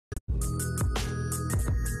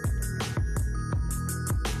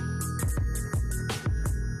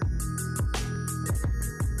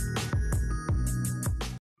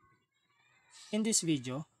In this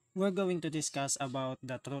video, we're going to discuss about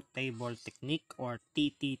the truth table technique or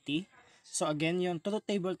TTT. So again, yung truth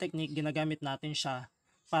table technique, ginagamit natin siya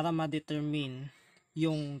para ma-determine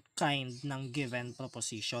yung kind ng given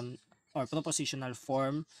proposition or propositional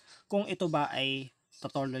form, kung ito ba ay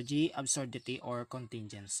tautology, absurdity, or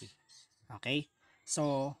contingency. Okay?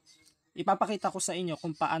 So, ipapakita ko sa inyo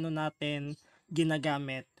kung paano natin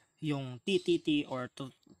ginagamit yung TTT or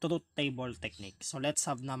truth table technique. So, let's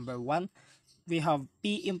have number 1. We have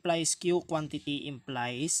P implies Q, quantity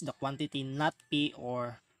implies the quantity not P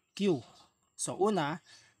or Q. So una,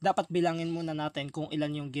 dapat bilangin muna natin kung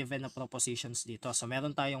ilan yung given na propositions dito. So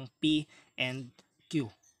meron tayong P and Q.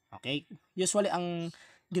 Okay? Usually ang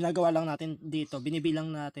ginagawa lang natin dito,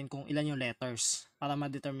 binibilang natin kung ilan yung letters para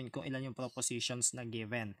ma-determine kung ilan yung propositions na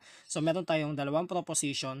given. So meron tayong dalawang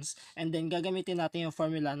propositions and then gagamitin natin yung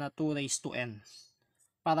formula na 2 raised to n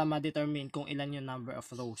para ma-determine kung ilan yung number of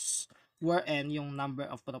rows, wherein yung number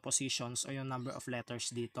of propositions o yung number of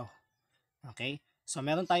letters dito. Okay? So,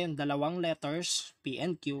 meron tayong dalawang letters, P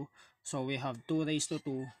and Q. So, we have 2 raised to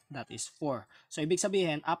 2, that is 4. So, ibig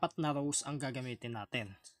sabihin, 4 na rows ang gagamitin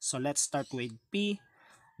natin. So, let's start with P.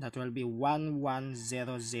 That will be 1, 1,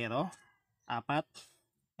 0, 0. 4.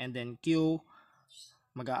 And then Q,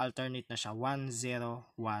 mag-alternate na siya. 1, 0,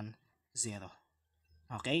 1, 0.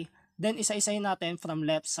 Okay? Then, isa-isayin natin from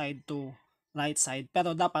left side to right side.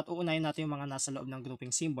 Pero dapat uunahin natin yung mga nasa loob ng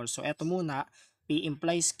grouping symbol. So, eto muna, P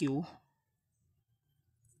implies Q.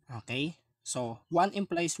 Okay? So, 1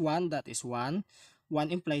 implies 1, that is 1.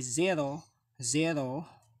 1 implies 0, 0.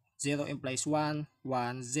 0 implies 1,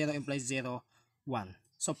 1. 0 implies 0, 1.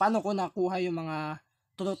 So, paano ko nakuha yung mga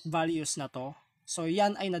truth values na to? So,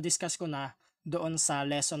 yan ay na-discuss ko na doon sa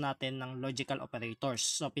lesson natin ng logical operators.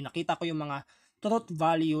 So, pinakita ko yung mga truth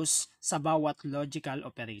values sa bawat logical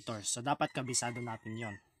operators. So, dapat kabisado natin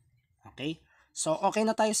yon. Okay? So, okay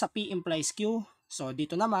na tayo sa P implies Q. So,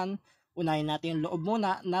 dito naman, unahin natin yung loob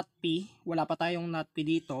muna, not P. Wala pa tayong not P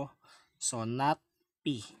dito. So, not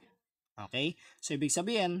P. Okay? So, ibig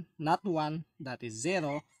sabihin, not 1, that is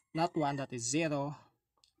 0. Not 1, that is 0.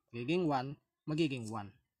 Magiging 1, magiging 1.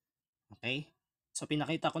 Okay? So,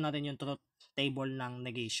 pinakita ko natin yung truth table ng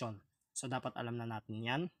negation. So, dapat alam na natin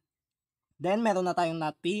yan. Then, meron na tayong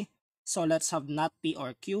not P. So, let's have not P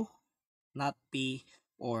or Q. Not P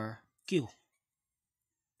or Q.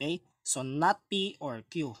 Okay? So, not P or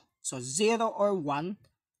Q. So, 0 or 1,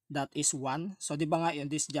 that is 1. So, di ba nga yung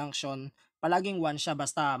disjunction, palaging 1 siya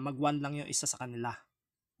basta mag-1 lang yung isa sa kanila.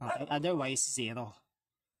 Okay? Otherwise, 0.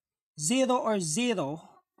 0 or 0,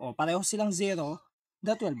 o pareho silang 0,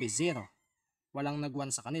 that will be 0. Walang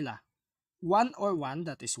nag-1 sa kanila. 1 or 1,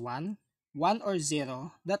 that is 1. 1 or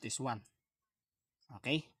 0, that is 1.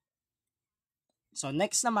 Okay? So,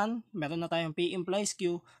 next naman, meron na tayong P implies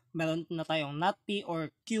Q. Meron na tayong not P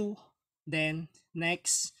or Q. Then,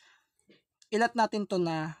 next, ilat natin to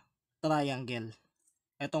na triangle.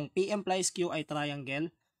 Itong P implies Q ay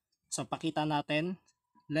triangle. So, pakita natin.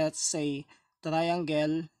 Let's say,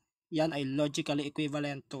 triangle, yan ay logically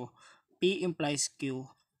equivalent to P implies Q.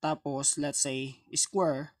 Tapos, let's say,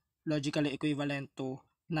 square, logically equivalent to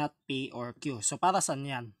not P or Q. So, para saan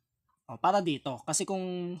yan? O, para dito. Kasi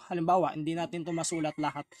kung halimbawa, hindi natin ito masulat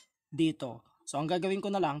lahat dito. So, ang gagawin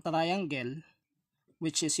ko na lang, triangle,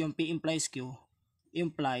 which is yung P implies Q,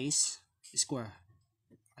 implies square.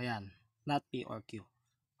 Ayan. Not P or Q.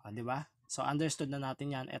 O, diba? So, understood na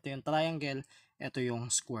natin yan. Ito yung triangle, ito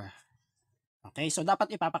yung square. Okay? So,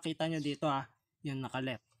 dapat ipapakita nyo dito yung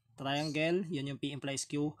naka-left. Triangle, yun yung P implies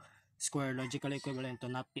Q. Square, logically equivalent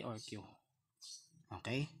to not P or Q.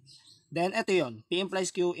 Okay? Then, ito yun. P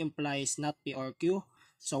implies Q implies not P or Q.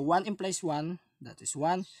 So, 1 implies 1, that is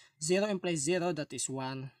 1. 0 implies 0, that is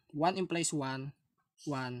 1. 1 implies 1,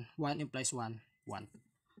 1. 1 implies 1, 1.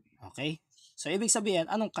 Okay? So, ibig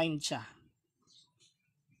sabihin, anong kind siya?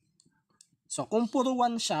 So, kung puro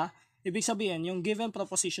 1 siya, ibig sabihin, yung given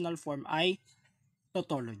propositional form ay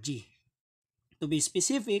tautology. To be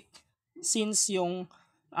specific, since yung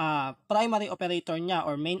primary operator niya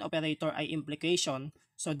or main operator ay implication,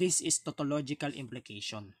 so this is tautological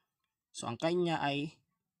implication. So, ang kanya ay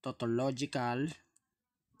tautological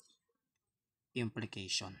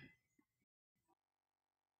implication.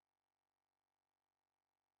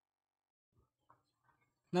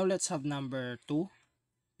 Now, let's have number 2.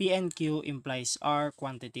 P and Q implies R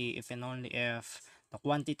quantity if and only if the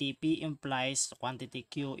quantity P implies the quantity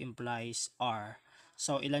Q implies R.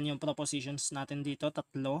 So, ilan yung propositions natin dito?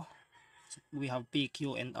 Tatlo. So, we have P,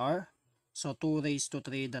 Q, and R. So, 2 raised to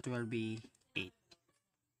 3, that will be 8.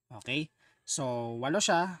 Okay? So, 8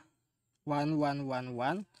 siya. 1, 1, 1,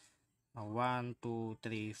 1. 1, 2,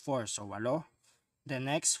 3, 4. So, 8. Then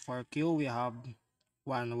next, for Q, we have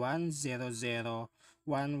 1, 1, 0, 0,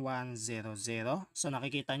 1, 1, 0, 0. So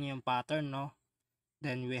nakikita niyo yung pattern, no?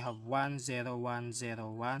 Then we have 1, 0, 1, 0,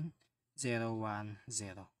 1, 0, 1,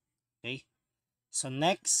 0. Okay? So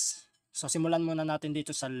next, so simulan muna natin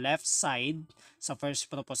dito sa left side, sa first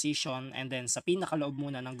proposition, and then sa pinakaloob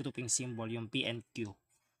muna ng grouping symbol, yung P and Q.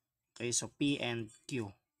 Okay, so P and Q.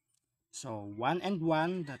 So 1 and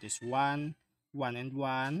 1, that is 1, 1 and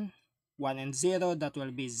 1, 1 and 0, that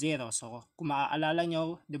will be 0. So kung maaalala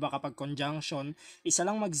nyo, di ba kapag conjunction, isa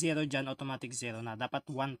lang mag-0 dyan, automatic 0 na.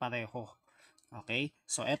 Dapat 1 pareho. Okay,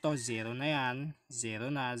 so eto 0 na yan, 0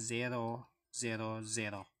 na, 0, 0,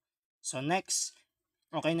 0. So next,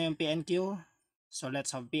 okay na yung P and Q. So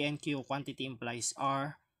let's have P and Q, quantity implies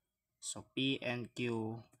R. So P and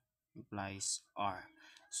Q implies R.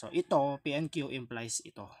 So ito, P and Q implies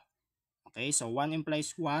ito. Okay, so 1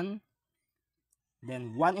 implies 1,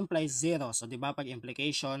 then 1 implies 0. So, di ba pag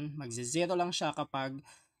implication, magzi-0 lang siya kapag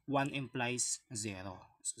 1 implies 0.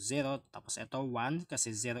 So, 0, tapos ito 1,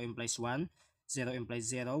 kasi 0 implies 1, 0 implies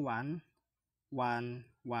 0, 1, 1,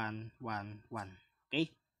 1, 1, 1.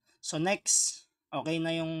 Okay? So, next, okay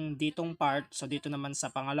na yung ditong part. So, dito naman sa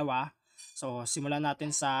pangalawa. So, simulan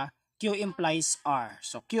natin sa Q implies R.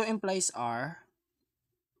 So, Q implies R.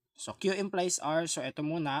 So, Q implies R. So, ito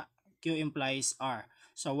muna. Q implies R.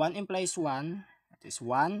 So, 1 implies 1. That is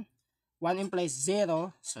 1. 1 implies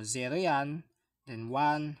 0. So, 0 yan. Then,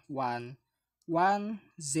 1, 1, 1,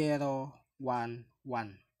 0, 1,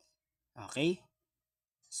 1. Okay?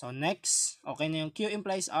 So, next. Okay na yung Q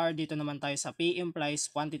implies R. Dito naman tayo sa P implies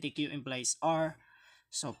quantity. Q implies R.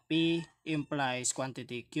 So, P implies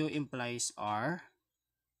quantity. Q implies R.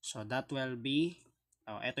 So, that will be,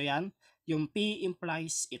 ito yan. Yung P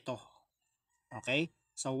implies ito. Okay?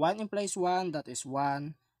 So, 1 implies 1, that is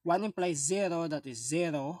 1. 1 implies 0, that is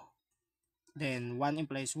 0. Then, 1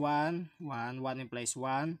 implies 1, 1, 1 implies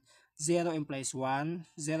 1. 0 implies 1,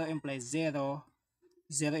 0 implies 0.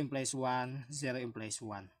 0 implies 1, 0 implies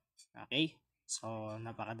 1. Okay? So,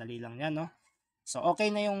 napakadali lang yan, no? So,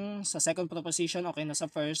 okay na yung sa second proposition, okay na sa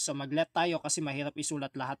first. So, mag-let tayo kasi mahirap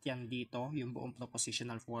isulat lahat yan dito, yung buong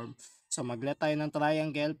propositional form. So, mag-let tayo ng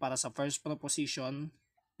triangle para sa first proposition,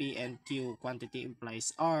 P and Q, quantity implies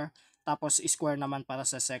R. Tapos, square naman para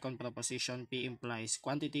sa second proposition, P implies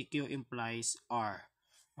quantity, Q implies R.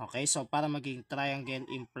 Okay, so para maging triangle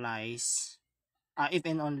implies, if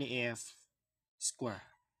and only if, square.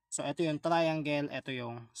 So, ito yung triangle, ito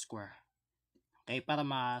yung square. Okay, para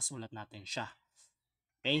masulat natin siya.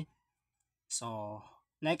 Okay? So,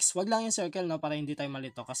 next, wag lang yung circle, no, para hindi tayo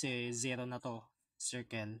malito kasi 0 na to,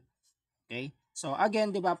 circle. Okay? So, again,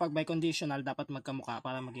 di ba, pag by conditional, dapat magkamukha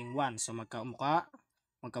para maging 1. So, magkamukha.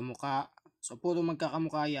 So, puro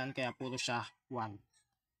magkakamukha yan, kaya puro siya 1.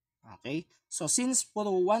 Okay? So, since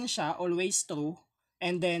puro 1 siya, always true,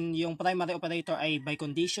 and then, yung primary operator ay by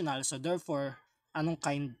conditional, so therefore, anong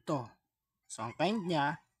kind to? So, ang kind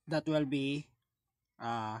niya, that will be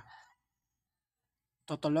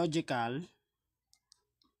tautological,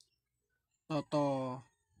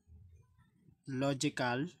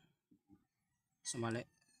 so mali,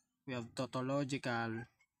 we have tautological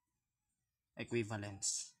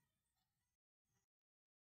equivalence.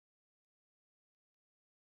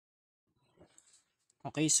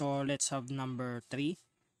 Okay, so let's have number 3.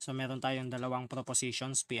 So meron tayong dalawang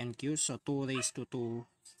propositions, P and Q. So 2 raised to 2,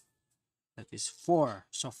 that is 4.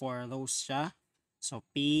 So 4 rows siya. So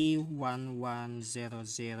P 1 1 0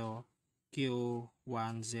 0, Q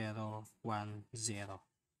 1 0 1 0.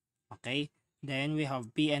 Okay, then we have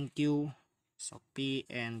P and Q. So P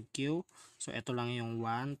and Q. So ito lang yung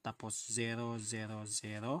 1 tapos 0 0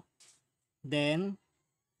 0. Then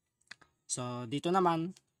so dito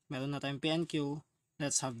naman meron na tayong P and Q.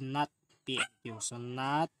 Let's have not P and Q. So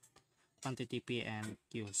not quantity P and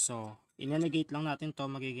Q. So i-negate lang natin to,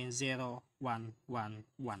 magiging 0 1 1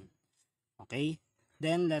 1. Okay,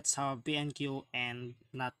 then let's have P and Q and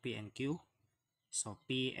not P and Q. So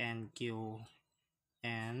P and Q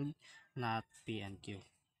and not P and Q.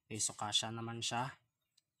 Okay, so kasya naman siya.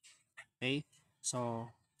 Okay, so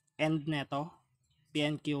end neto, P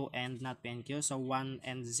and Q and not P and Q. So 1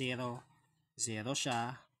 and 0, 0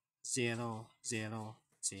 siya, 0, 0,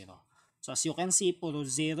 0. So as you can see, puro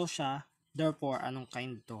 0 siya. Therefore, anong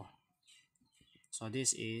kind to? So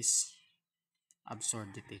this is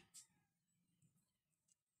absurdity.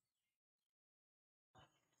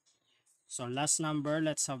 So last number,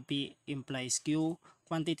 let's have P implies Q,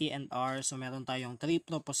 quantity and R. So meron tayong 3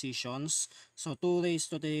 propositions. So 2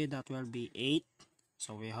 raised to 3, that will be 8.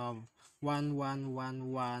 So we have 1 1 1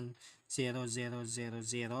 1 0 0 0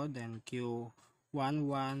 0. Then Q 1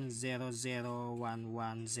 1 0 0 1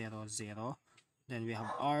 1 0 0. Then we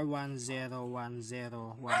have R 1 0 1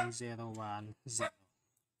 0 1 0 1 0.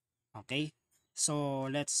 Okay, so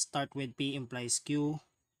let's start with P implies Q.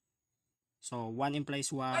 So 1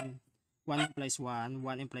 implies 1, 1 implies 1,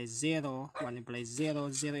 1 implies 0, 1 implies 0,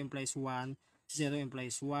 0 implies 1, 0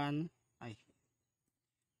 implies 1, ay,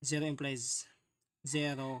 0 implies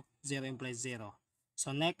 0, 0 implies 0.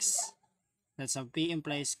 So next, let's have P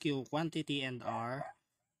implies Q quantity and R.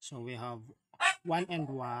 So we have 1 and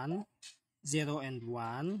 1, 0 and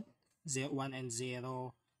 1, 1 and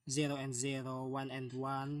 0, 0 and 0, 1 and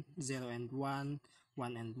 1, 0 and 1,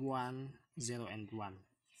 1 and 1, 0 and 1.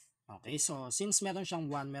 Okay, so since meron siyang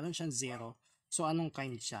 1, meron siyang 0, so anong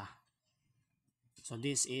kind siya? So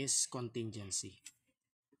this is contingency.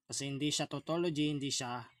 Kasi hindi siya tautology, hindi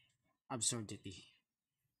siya absurdity.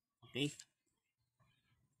 Okay?